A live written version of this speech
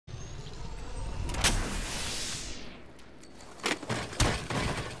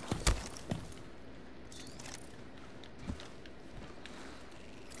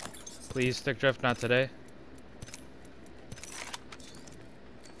Please stick drift, not today.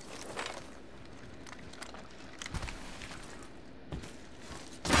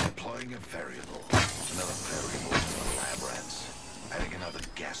 Deploying a variable. Another variable for the lab rats. Adding another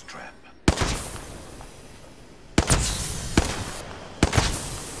gas trap.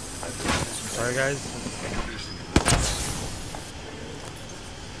 Sorry, guys.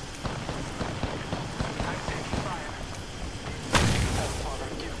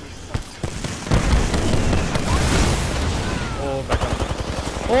 Oh, back up.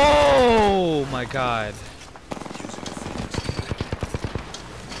 Oh my god.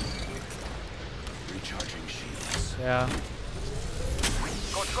 Recharging shields. Yeah.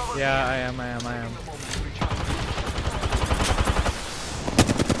 Yeah, I am.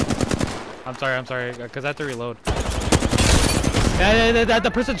 I'm sorry, because I have to reload. Yeah,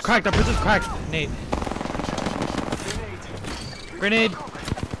 the person's cracked, Nate. Grenade!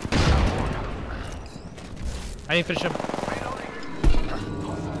 I need to finish him.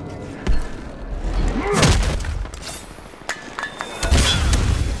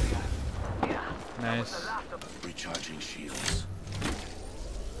 Nice. Recharging shields.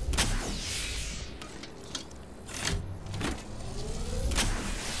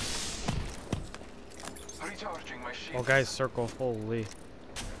 Recharging my shields. Oh, guys, circle. Holy.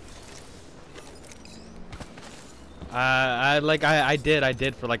 I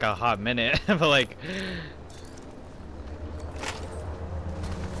did for like a hot minute, but like.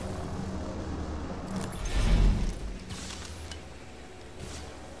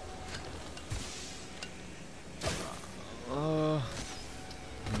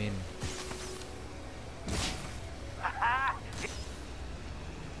 I mean.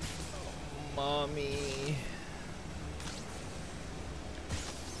 Mommy.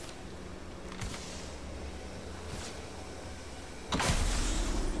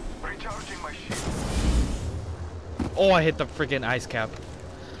 Recharging my shield. Oh, I hit the freaking ice cap.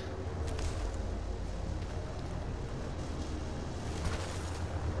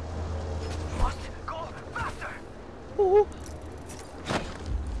 What? Go faster. Ooh.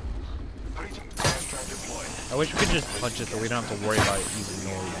 Gas trap deployed. I wish we could just punch it so we don't have to worry about it using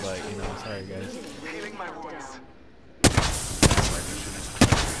noise, but you know, sorry guys. Healing my wounds.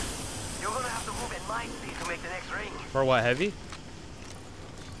 You're gonna have to move at light speed to make the next ring. For what, heavy?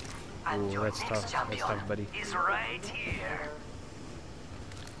 And Ooh, your that's next tough. That's champion tough, buddy. is right here.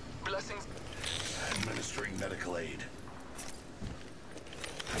 Blessings. Administering medical aid.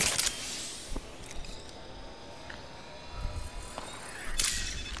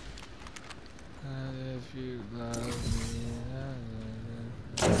 If you love me,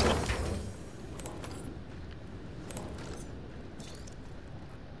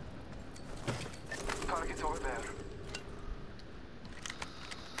 Target's over there.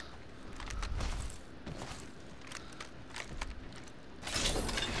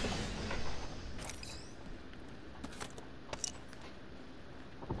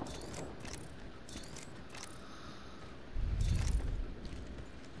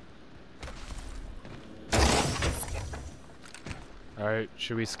 Alright,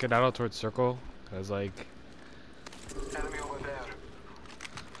 should we skedaddle towards circle? Cause like, Enemy over there.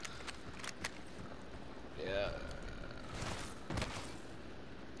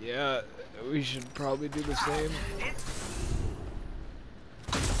 yeah, we should probably do the same.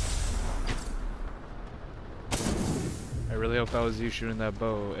 I really hope that was you shooting that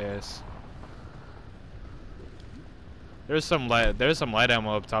bow, AS. There's some light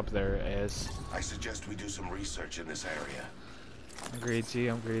ammo up top there, AS. I suggest we do some research in this area. I'm great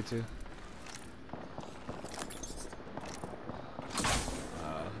too.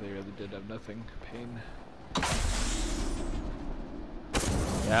 They really did have nothing. Pain.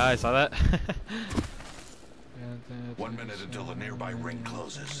 Yeah, I saw that. 1 minute until the nearby ring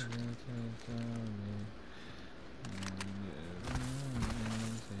closes.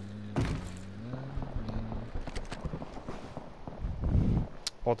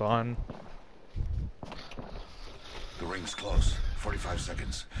 Hold on. The ring's close. 45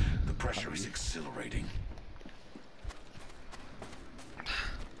 seconds. The pressure is exhilarating.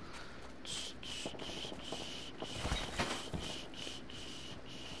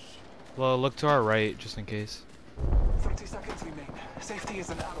 Well, look to our right, just in case. 30 seconds remain. Safety is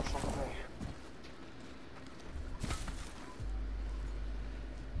an arrow shot away.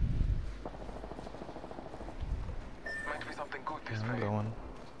 Might be something good this Yeah, I'm way. going.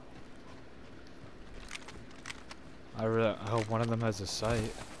 I hope one of them has a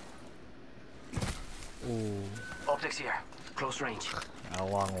sight. Ooh, Optics here. Close range. a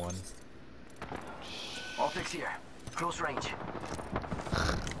long one. Optics here. Close range.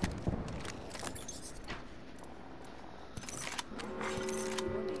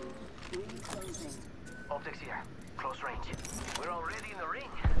 optics here. Close range. We're already in the ring.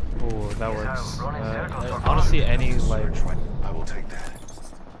 Oh, that Yes, works. running circles are Honestly, any like I will take that.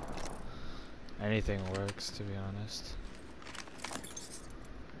 anything works, to be honest.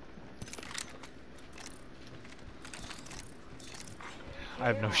 I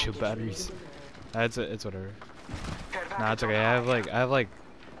have no shield batteries. It's whatever. Nah, it's okay. I have like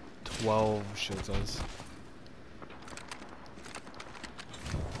 12 shield cells.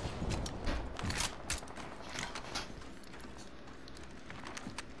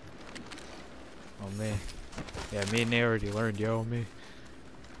 Oh me. Yeah, me and Nate already learned, yo, me.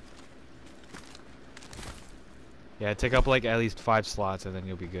 Yeah, take up like at least 5 slots and then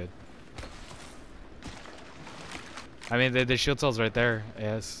you'll be good. I mean, the shield cell's right there,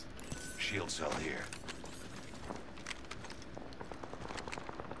 yes. Shield cell here.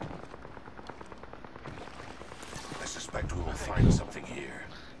 I suspect we will find something here.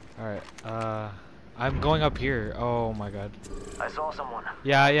 Alright, I'm going up here. Oh my god. I saw someone.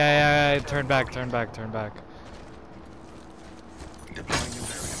 Yeah, turn back, turn back, turn back. Deploying new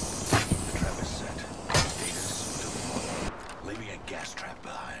variable. The trap is set. Data suitable. Leaving a gas trap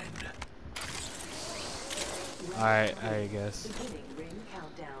behind. Alright, I guess. Beginning ring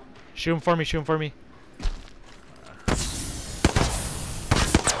countdown. Shoot him for me, shoot him for me. My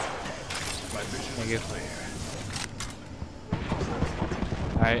vision Thank is you. clear.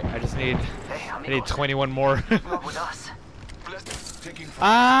 Alright, I just need Hey, I need amigos. 21 more. Not with us. Taking fire.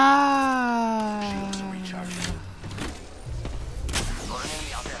 Ah! Shields recharging. Got an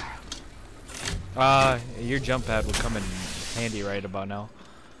enemy out there. Your jump pad would come in handy right about now.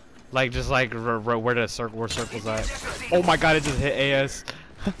 Like just like where the circle's at. Oh my god, it just hit AS.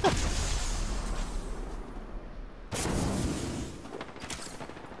 Enemy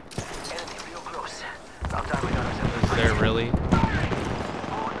real close. About time we got ourselves. Is there really?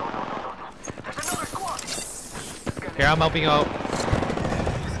 Oh, no. There's another squad. Here, I'm helping out.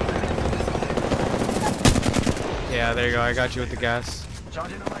 Yeah, there you go. I got you with the gas.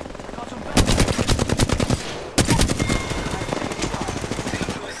 Charging on my. Got some back.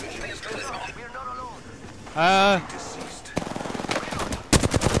 We're not alone. Deceased.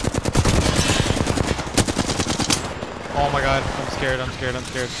 Oh my god. I'm scared. I'm scared. I'm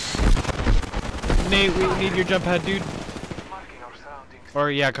scared. Nate, we need your jump pad, dude. Marking our surroundings.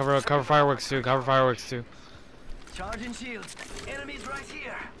 Or yeah, cover fireworks too. Cover fireworks too. Charging shields. Enemies right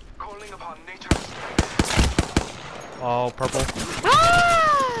here. Calling upon nature's strength. Oh, purple.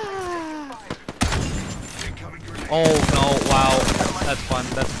 Incoming grenade. Oh no! Wow. That's fun.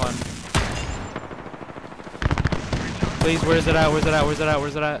 That's fun. Please, where's it at? Where's it at? Where's it at?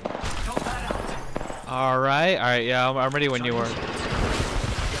 Where's it at? All right. All right. Yeah, I'm ready when you are.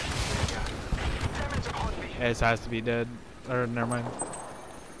 Damage upon me. It has to be dead. Or never mind.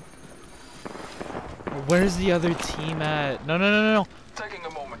 Where's the other team at? No, no, no, no, no. Taking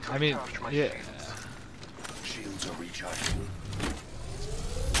a moment to I mean, recharge my yeah. shields. Shields are recharging.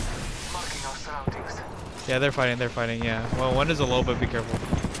 Marking our surroundings. Yeah, they're fighting. They're fighting. Yeah. Well, one is a little bit. Be careful.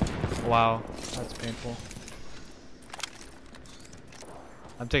 Wow, that's painful.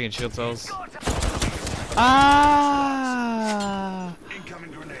 I'm taking shield cells. Ah!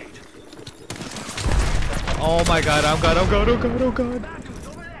 Incoming grenade. Oh my god! I'm god! I'm god! Oh god! Oh god!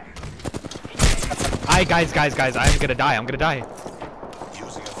 Hi guys! I'm gonna die! I'm gonna die!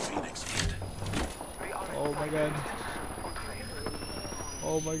 Using a phoenix kit. Oh my god!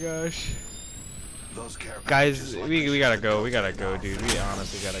 Oh my gosh! Those care Guys, packages like we the gotta ship go. We that gotta goes go, dude. We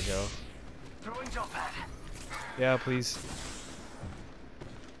honestly gotta go. Throwing jump pad. Yeah, please.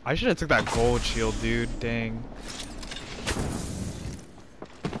 I should have took that gold shield, dude. Dang.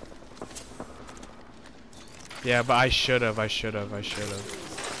 Yeah, but I should have. Cause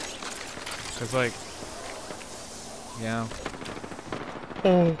like, yeah.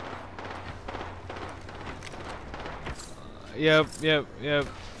 Oh. Yep.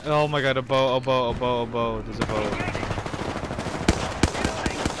 Oh my god, a bow. There's a bow.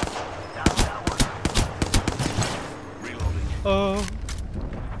 Reloading. Oh.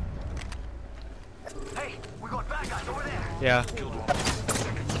 Hey, we got bad guys over there. Yeah. Killed one.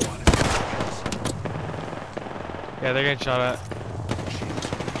 Second squad. Yeah, they're getting shot at.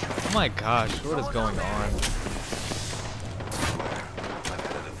 Oh my gosh, what is going on? I've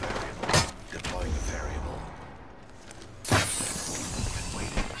added a variable. Deploying a variable. Been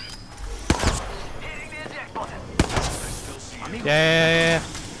waiting. Hitting the eject button. I still see it. Yeah.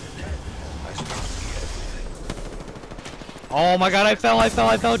 I still see everything. Oh my god, I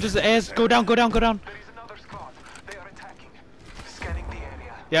fell. Just ass, go down. There is another squad. They are attacking. Scanning the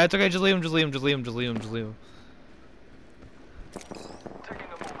area. Yeah, it's okay, just leave him. Taking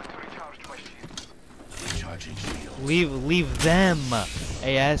a moment to recharge my shields. Leave them.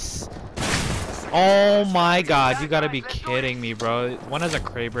 AS. Oh my god, you gotta be kidding me, bro. One has a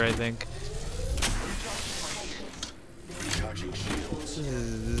Kraber, I think. Recharging shields. This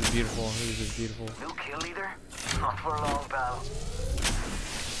is beautiful. This is beautiful. New kill leader? Not for long, pal.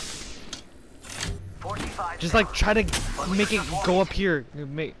 45 Just like try to make it go up here.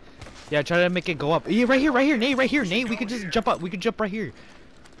 Yeah, try to make it go up. Yeah, right here, Nate, right here, Nate. We could just jump up. We could jump right here.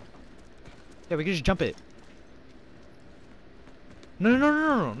 Yeah, we could just jump it.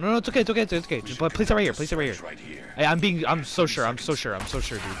 No, it's okay. Just place it right here. Place it right here. Right here. I'm so sure,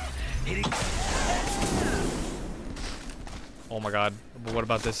 dude. Oh my god. But what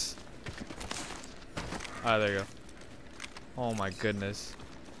about this? Ah, there you go. Oh my goodness.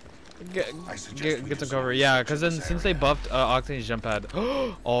 Get some cover. Yeah, because then since they buffed Octane's jump pad.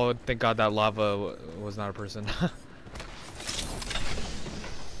 Oh, thank god that lava was not a person.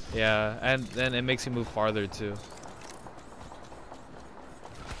 Yeah, and then it makes you move farther too.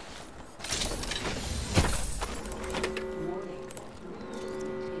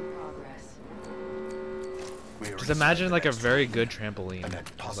 Just imagine like a very good trampoline.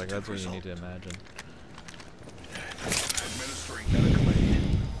 Like that's what you need to imagine. Administering medical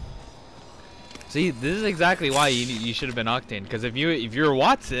aid. See, this is exactly why you should have been Octane. Because if you're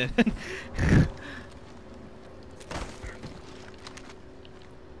Watson,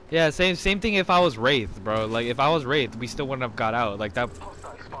 yeah, same thing. If I was Wraith, bro, like if I was Wraith, we still wouldn't have got out. Like that.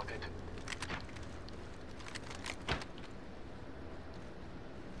 Hostile spotted.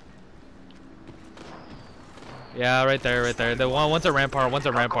 Yeah, right there. The one's a rampart,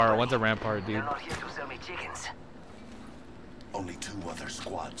 dude. You're not here to sell me chickens. Only 2 other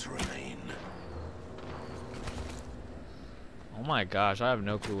squads remain. Oh my gosh, I have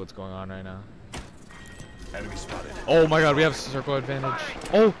no clue what's going on right now. Enemy spotted. Oh my god, we have circle advantage.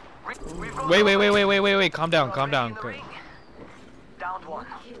 Oh, wait. Calm down. Downed one.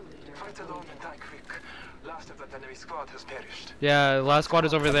 Fight alone and die quick. Last of that enemy squad has perished. Yeah, the last squad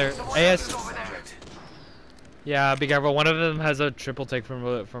is over there. AS. Yeah, be careful. One of them has a triple take from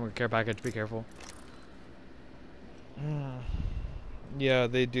a care package. Be careful. Yeah,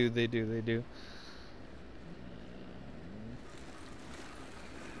 they do.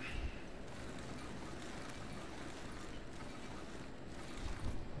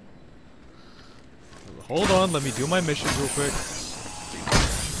 Hold on, let me do my missions real quick.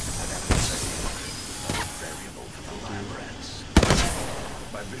 Variable for the lab rats.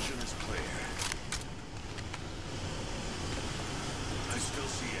 My vision is clear. I still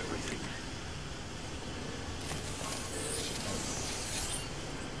see everything.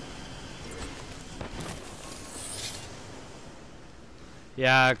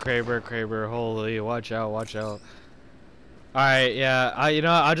 Yeah, Kraber, holy, watch out. Alright, yeah,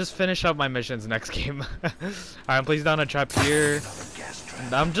 I'll just finish up my missions next game. Alright, I'm placing down a trap here. Gas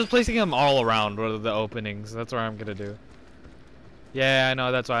trap. I'm just placing them all around the openings. That's what I'm gonna do. Yeah, I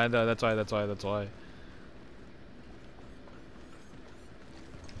know, that's why.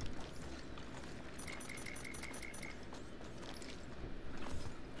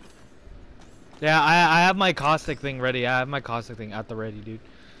 Yeah, I have my caustic thing ready. I have my caustic thing at the ready, dude.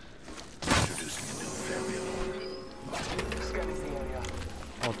 Introducing a new variable. Scanning the area.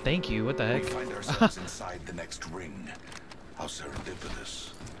 Oh, thank you. What the We heck? find ourselves inside the next ring. How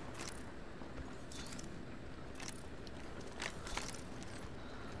serendipitous.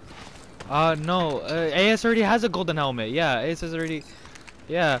 No. AS already has a golden helmet. Yeah, AS is already.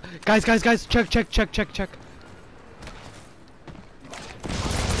 Yeah, guys, check.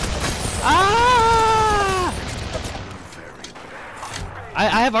 Ah!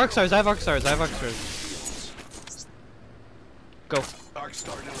 I have arc stars. Go. Arc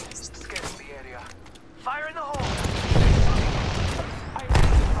started. Scanning the area. Fire in the hole.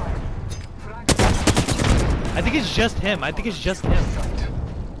 I think it's just him.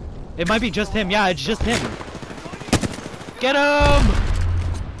 It might be just him. Yeah, it's just him. Get him!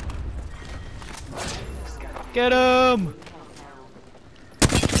 Get him!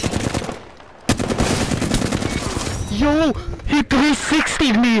 Yo, he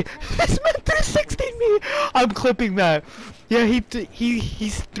 360'd me. This man 360'd me. I'm clipping that. Yeah, he's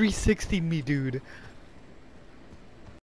 360'd me, dude.